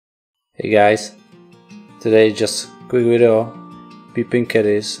Hey guys, today just quick video. Peeping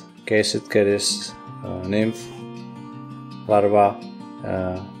Caddis, Czech Caddis, Nymph, larva,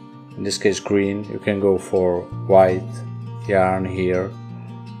 in this case green. You can go for white yarn here.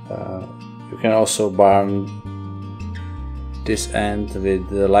 You can also burn this end with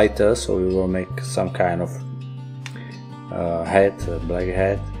the lighter, so we will make some kind of head, black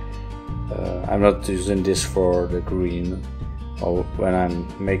head. I'm not using this for the green. Or when I'm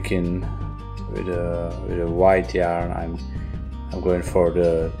making with a white yarn, I'm going for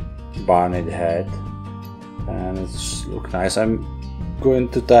the barned head, and it's look nice. I'm going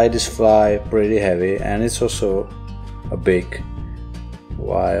to tie this fly pretty heavy, and it's also a big,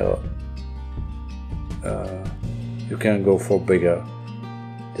 while you can go for bigger.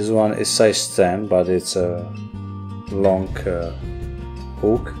 This one is size 10, but it's a long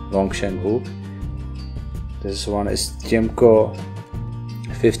hook, long shank hook. This one is Tiemco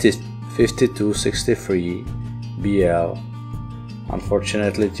 5263 BL.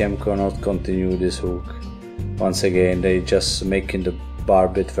 Unfortunately, Tiemco not continue this hook. Once again, they just making the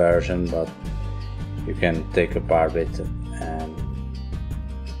barbed version, but you can take a barbed and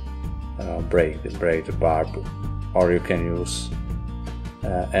break the barb, or you can use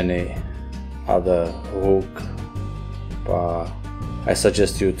any other hook. But I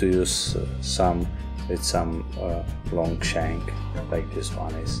suggest you to use some with some long shank like this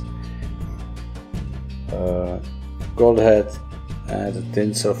one is. Gold head and a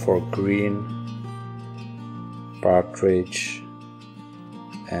tinsel for green, Partridge,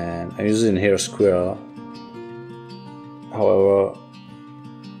 and I'm using here Squirrel. However,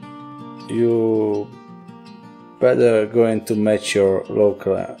 you better going to match your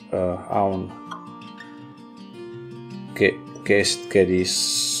local own Czech Caddis,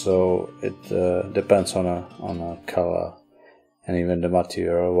 so it depends on a color and even the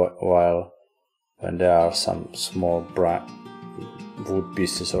material. While when there are some small wood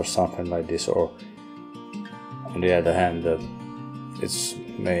pieces or something like this, or on the other hand, it's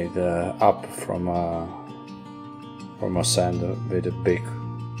made up from a sand with a big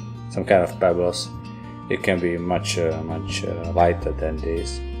some kind of pebbles, it can be much lighter than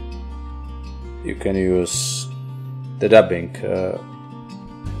this. You can use the dubbing.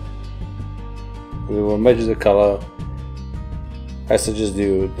 We will match the color. I suggest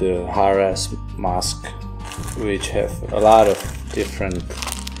you the Hare mask, which have a lot of different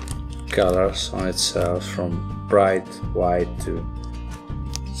colors on itself, from bright white to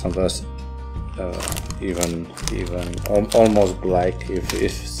sometimes even almost black if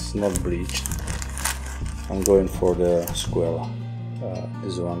it's not bleached. I'm going for the Squirrel.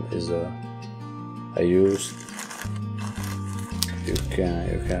 This one is I used. You can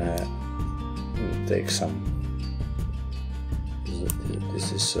take some.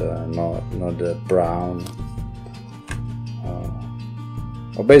 This is not the brown.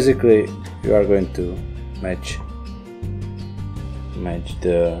 But basically, you are going to match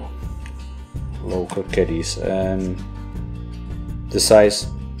the local caddies, and the size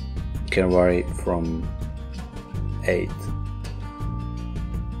can vary from 8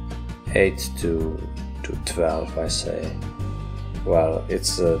 to 12, I say. Well,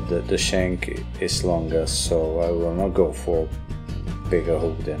 it's the shank is longer, so I will not go for bigger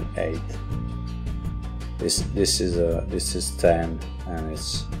hook than 8. This is 10, and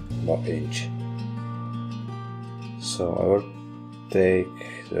it's 1 inch. So I will take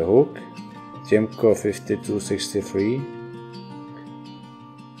the hook, Tiemco 5263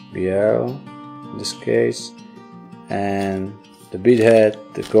 BL in this case, and the bead head,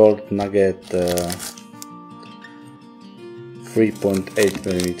 the gold nugget 3.8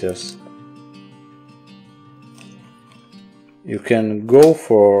 millimeters. You can go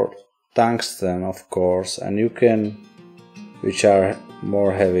for tungsten, of course, and you can, which are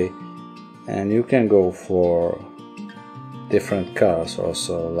more heavy, and you can go for different colors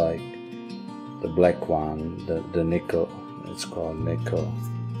also, like the black one, the nickel. It's called nickel,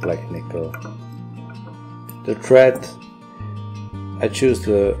 black nickel. The thread, I choose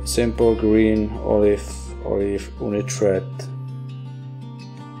the simple green olive UNI-Thread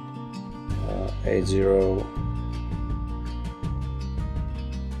 80.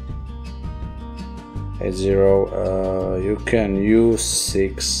 You can use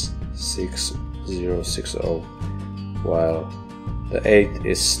 6060, while the 8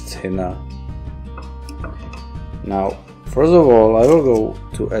 is thinner. Now, first of all, I will go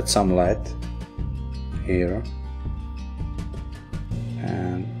to add some lead here,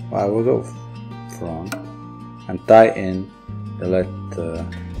 and I will go front and tie in the lead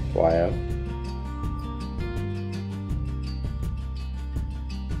wire.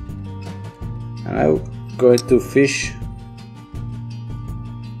 and I'm going to fish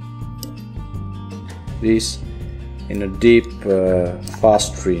this in a deep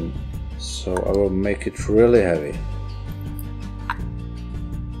fast stream, so I will make it really heavy.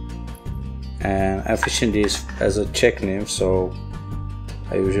 And I'm fishing this as a Czech nymph, so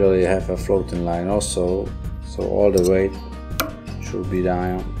I usually have a floating line also, so all the weight should be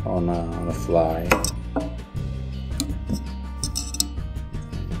down on a fly.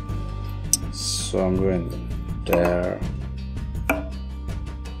 So I'm going there.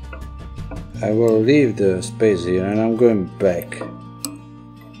 I will leave the space here and I'm going back.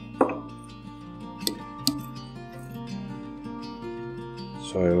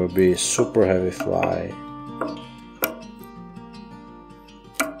 So it will be super heavy fly.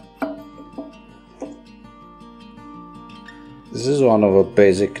 This is one of the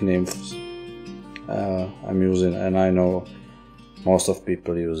basic nymphs I'm using, and I know most of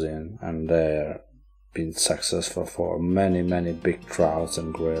people using, and they're been successful for many big trouts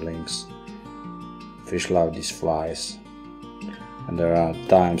and graylings. Fish love these flies, and there are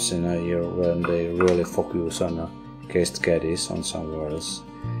times in a year when they really focus on a cased caddis on some words.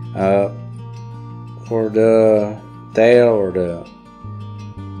 For the tail or the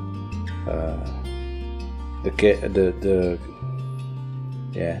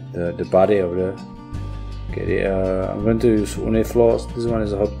body of the caddy, I'm going to use UNI-Floss. This one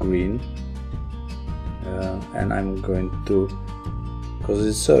is a hot green, and I'm going to, because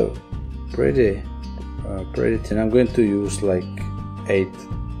it's so pretty thin, I'm going to use like 8,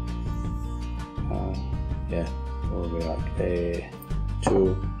 probably like a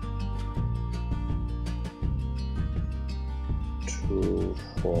 2,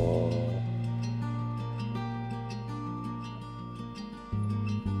 4.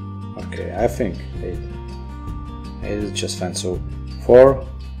 Okay, I think 8. 8 is just fine. So 4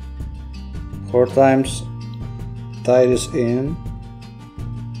 times, tie this in.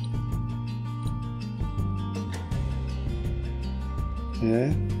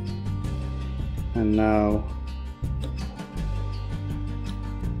 Yeah, and now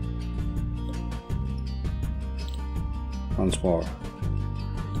once more.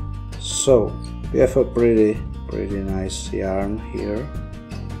 So we have a pretty nice yarn here.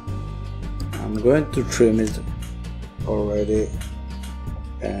 I'm going to trim it already,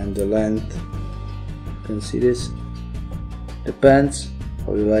 and the length, you can see this, depends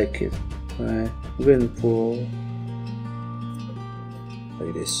how you like it. I'm going for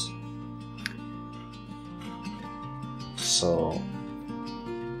like this. So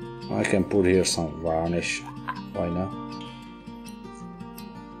I can put here some varnish, why not?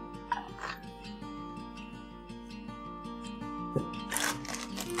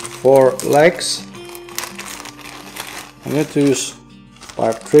 For legs, I'm going to use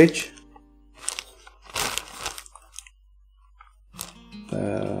Partridge.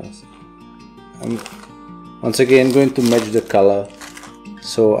 I'm once again going to match the color,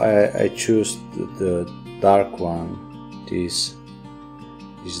 so I choose the dark one, this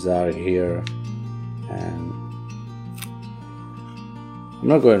dark here, and I'm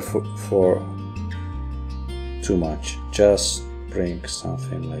not going for too much, just bring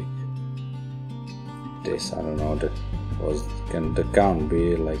something like this. I don't know, can the count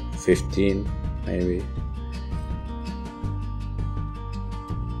be like 15 maybe?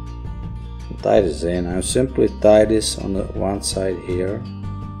 Tie this in. I simply tie this on the one side here,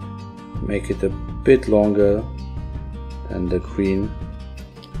 make it a bit longer than the green,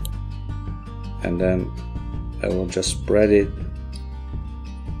 and then I will just spread it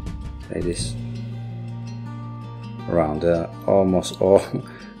like this around. Almost all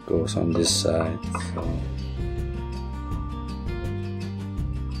goes on this side. So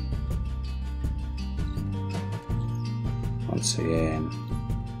once again,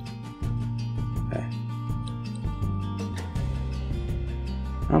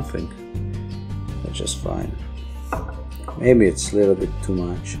 I think that's just fine. Maybe it's a little bit too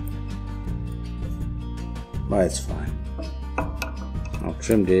much, but it's fine. I'll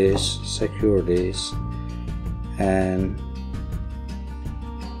trim this, secure this, and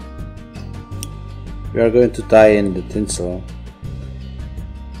we are going to tie in the tinsel.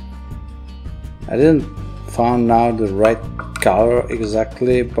 I didn't find out the right color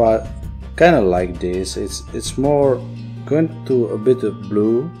exactly, but kind of like this. It's more going to a bit of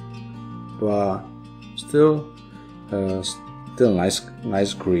blue, but still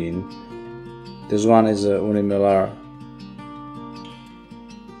nice green. This one is a UNI-Mylar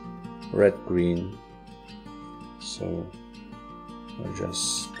red green, so I'll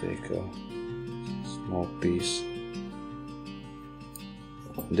just take a small piece.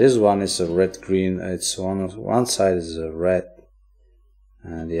 This one is a red green. It's one side is a red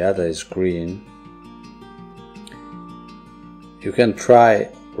and the other is green. You can try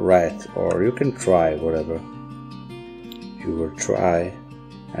red or you can try whatever you will try,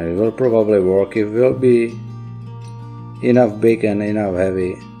 and it will probably work. It will be enough big and enough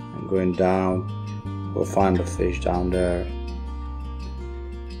heavy. I'm going down. We'll find the fish down there.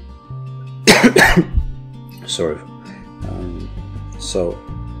 Sorry. So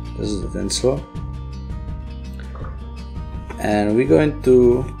this is the tinsel, and we're going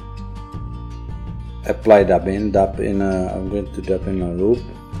to apply I'm going to dab in a loop,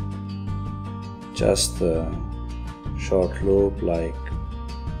 just a short loop like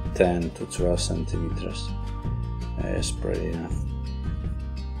 10 to 12 centimeters. It's pretty enough.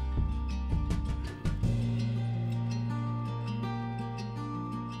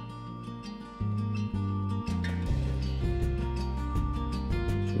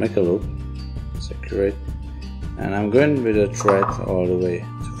 Make a loop, secure it, and I'm going with a thread all the way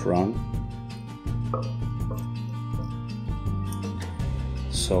to front.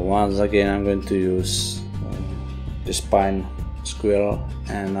 So once again I'm going to use the spine squirrel,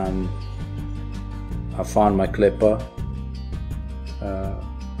 and I found my clipper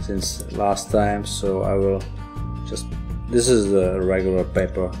since last time, so I will just, this is the regular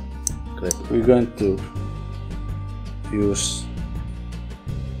paper clip. We're going to use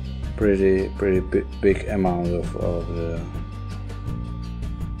pretty big amount of the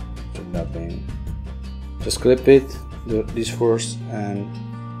dabbing. Just clip it, this first, and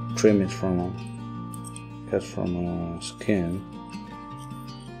trim it from cut from skin,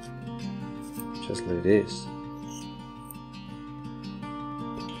 just like this,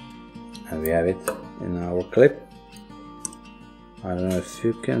 and we have it in our clip. I don't know if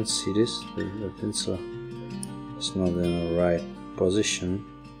you can see this, the tinsel is not in the right position.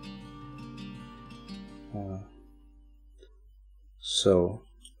 So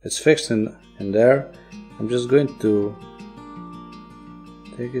it's fixed in there. I'm just going to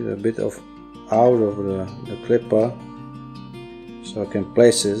take it a bit out of the clipper so I can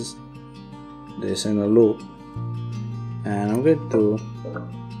place this in a loop, and I'm going to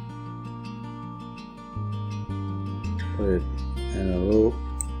put it in a loop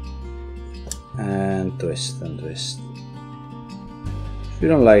and twist and twist. If you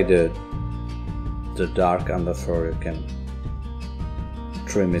don't like the dark underfur, you can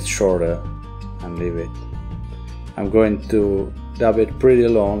trim it shorter and leave it. I'm going to dab it pretty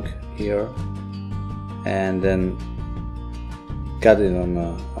long here and then cut it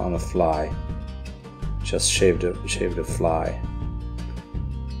on a fly. Just shave the fly.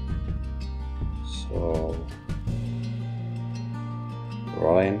 So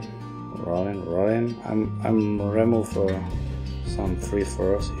rolling. I'm remove some free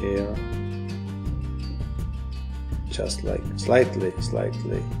furs here. Just like slightly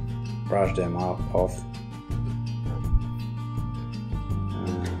brush them off.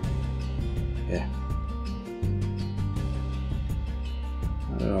 Yeah,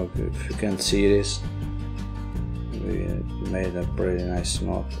 I don't know if you can see this. We made a pretty nice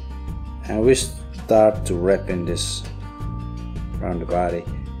knot, and we start to wrapping this around the body,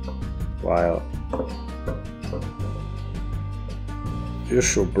 while you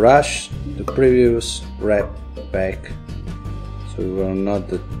should brush the previous wrap back, so we will not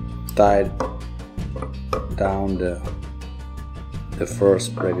tie down the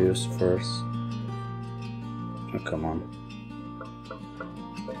previous first. Oh, come on.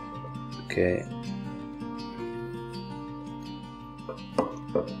 Okay.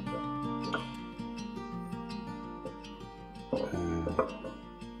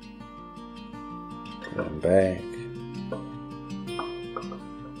 Come back.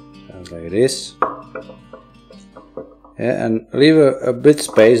 Sounds like this. Yeah, and leave a bit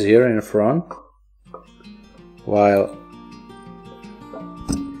space here in front while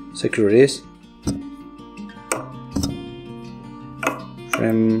secure this.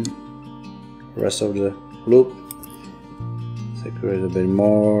 Trim the rest of the loop. Secure it a bit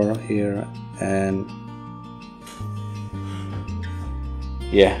more here, and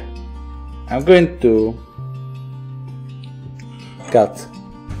yeah, I'm going to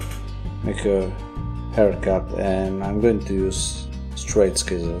make a haircut, and I'm going to use straight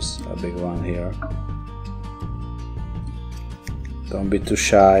scissors, a big one here. Don't be too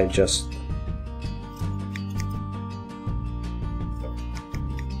shy, just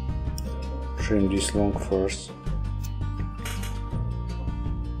trim this long first.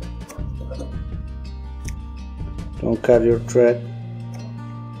 Don't cut your thread.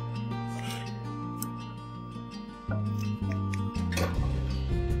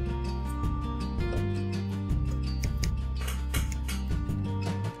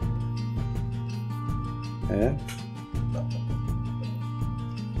 Yeah,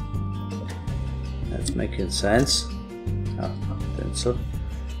 that's making sense. Oh, Tinsel.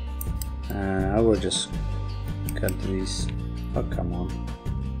 I will just cut these. Oh, come on.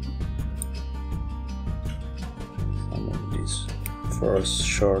 Some of these first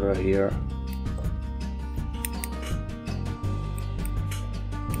shorter here.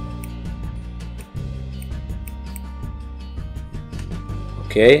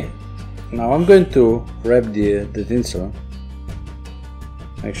 Okay, now I'm going to wrap the tinsel.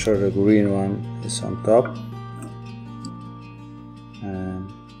 Make sure the green one is on top.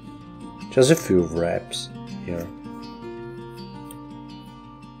 And just a few wraps here.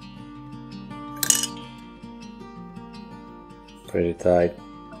 Pretty tight.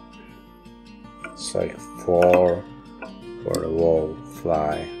 It's like 4 for the wall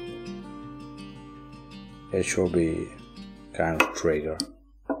fly. It should be kind of trigger.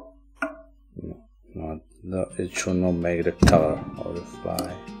 No, it should not make the color of the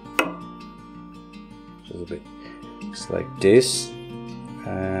fly. Just a bit. It's like this,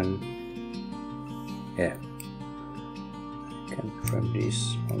 and yeah, I can trim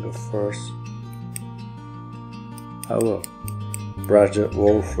these on the first. I will brush the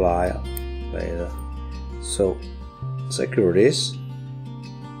whole fly later. So secure this.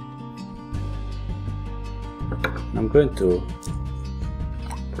 I'm going to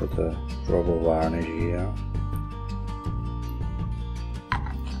put a drop of varnish here.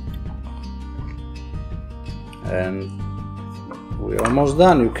 And we're almost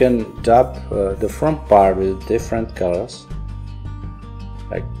done. You can dab the front part with different colors.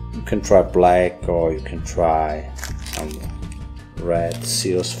 Like you can try black, or you can try some red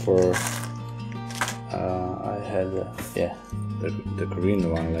seals fur. I had the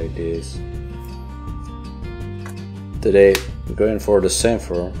green one like this. Today I'm going for the same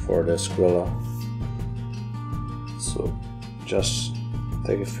fur for the squirrel. So just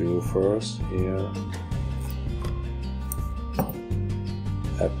take a few furs here.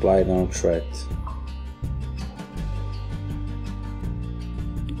 Apply it on thread.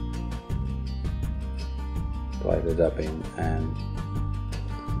 Apply the dabbing and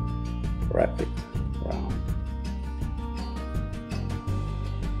wrap it around.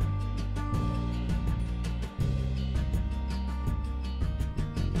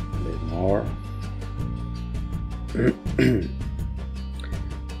 A bit more.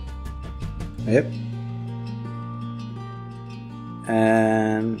 Yep.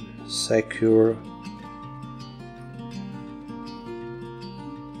 And secure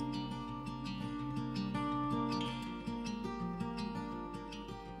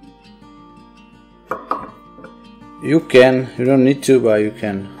you don't need to, but you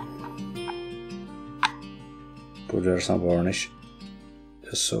can put there some varnish.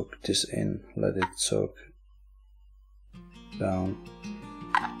 Just soak this in, let it soak down.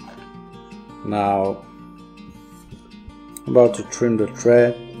 Now I'm about to trim the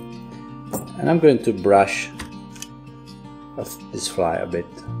thread, and I'm going to brush off this fly a bit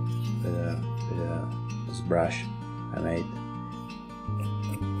with this brush I made.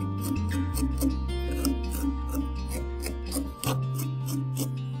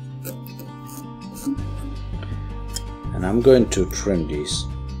 And I'm going to trim these.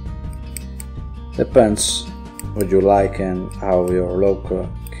 Depends what you like and how your local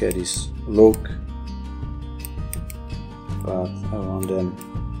caddies look. But I want them,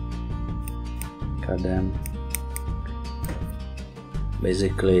 cut them.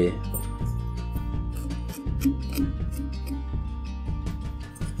 Basically,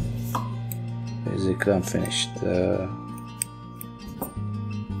 I'm finished.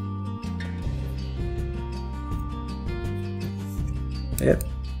 Yep,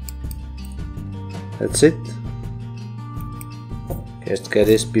 that's it. Czech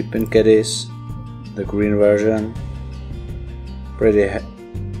Caddis, Peeping Caddis, the green version. Pretty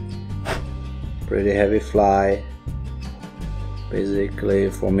heavy fly. Basically,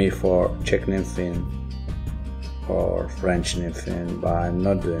 for me, for Czech Nymphs or French Nymphs, but I'm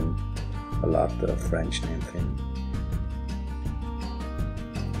not doing a lot of French Nymphs.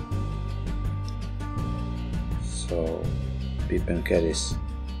 So, Peeping Caddis,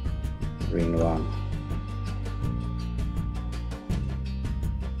 green one.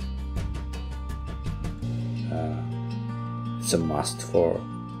 It's a must for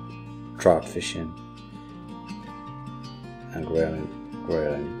trout fishing and grilling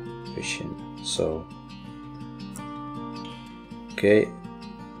fishing. So, okay,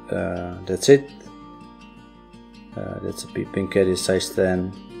 that's it. That's a Peeping Caddis size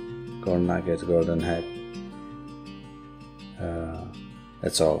 10, gold nugget, golden head.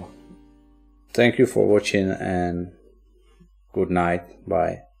 That's all. Thank you for watching and good night.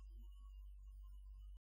 Bye.